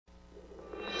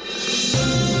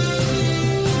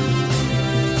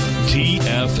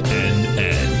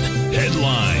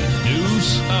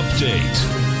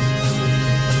update.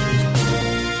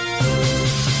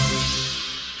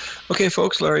 Okay,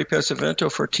 folks, Larry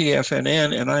Pesavento for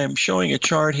TFNN, and I am showing a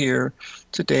chart here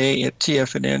today at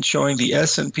TFNN showing the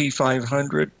S&P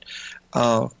 500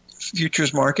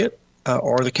 futures market,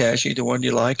 or the cash, either one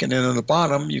you like. And then on the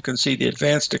bottom, you can see the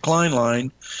advanced decline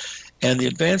line. And the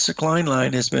advanced decline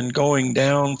line has been going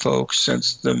down, folks,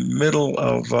 since the middle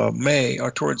of May,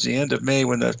 or towards the end of May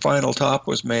when the final top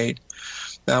was made.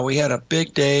 Now, we had a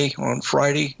big day on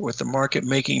Friday with the market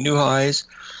making new highs.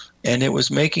 And it was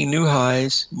making new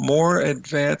highs, more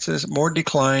advances, more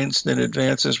declines than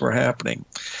advances were happening.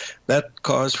 That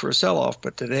caused for a sell-off.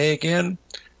 But today, again,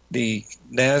 the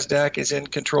NASDAQ is in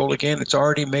control again. It's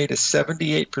already made a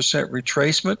 78%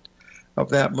 retracement of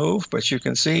that move, but you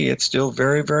can see it's still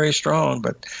very, very strong.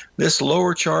 But this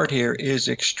lower chart here is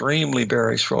extremely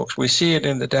bearish, folks. We see it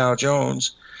in the Dow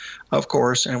Jones, of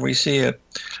course, and we see it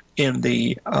in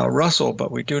the Russell,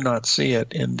 but we do not see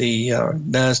it in the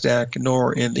NASDAQ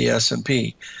nor in the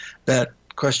S&P. That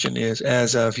question is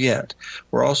as of yet.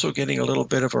 We're also getting a little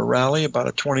bit of a rally, about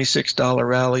a $26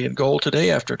 rally in gold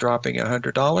today after dropping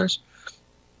 $100.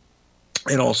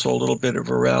 And also a little bit of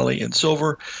a rally in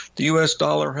silver. The U.S.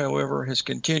 dollar, however, has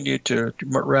continued to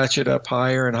ratchet up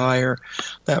higher and higher.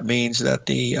 That means that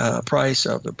the price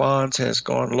of the bonds has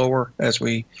gone lower, as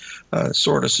we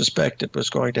sort of suspected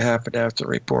was going to happen after the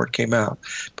report came out.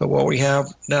 But what we have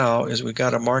now is we've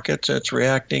got a market that's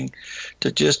reacting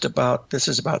to just about, this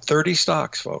is about 30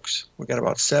 stocks, folks. We've got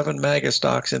about 7 mega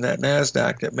stocks in that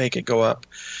NASDAQ that make it go up.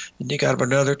 And you got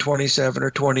another 27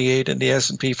 or 28 in the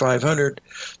S&P 500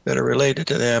 that are related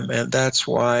to them, and that's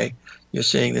why you're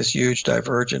seeing this huge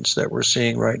divergence that we're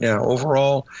seeing right now.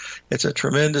 Overall, it's a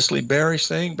tremendously bearish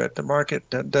thing, but the market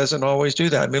doesn't always do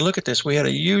that. I mean, look at this. We had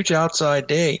a huge outside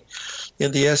day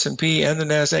in the S&P and the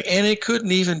NASDAQ, and it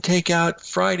couldn't even take out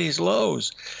Friday's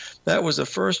lows. That was the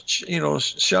first,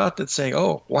 shot that's saying,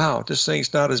 oh, wow, this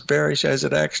thing's not as bearish as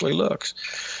it actually looks.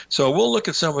 So we'll look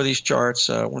at some of these charts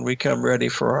when we come ready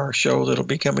for our show that'll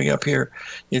be coming up here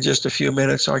in just a few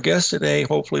minutes. Our guest today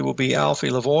hopefully will be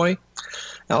Alfie Lavoie.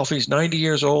 Alfie's 90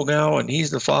 years old now, and he's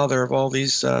the father of all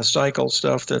these cycle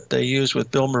stuff that they use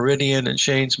with Bill Meridian and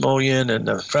Shane Smolian and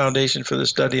the Foundation for the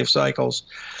Study of Cycles.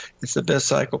 It's the best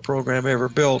cycle program ever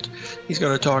built. He's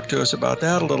going to talk to us about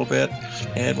that a little bit,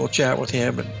 and we'll chat with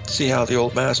him and see how the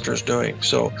old master is doing.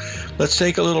 So let's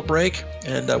take a little break,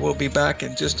 and we'll be back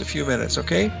in just a few minutes,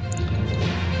 okay?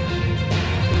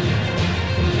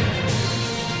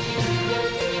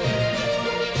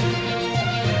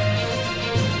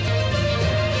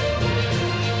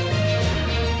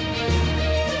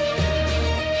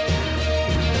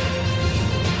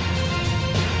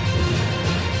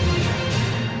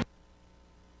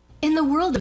 In the world of